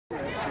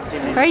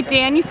All right,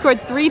 Dan, you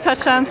scored 3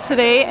 touchdowns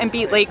today and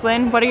beat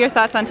Lakeland. What are your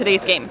thoughts on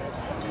today's game?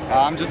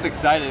 I'm just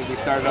excited. We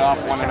started off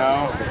 1-0.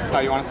 That's how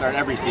you want to start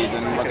every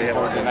season. Looking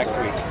forward to next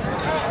week.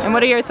 And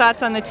what are your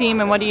thoughts on the team,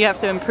 and what do you have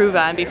to improve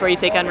on before you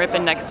take on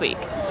Ripon next week?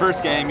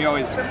 First game, you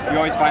always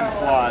find the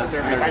flaws,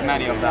 and there's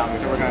many of them,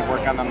 so we're going to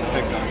work on them to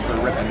fix them for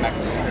Ripon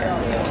next week.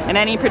 And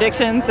any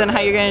predictions on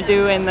how you're going to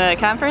do in the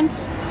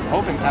conference?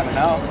 Hoping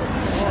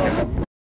 10-0.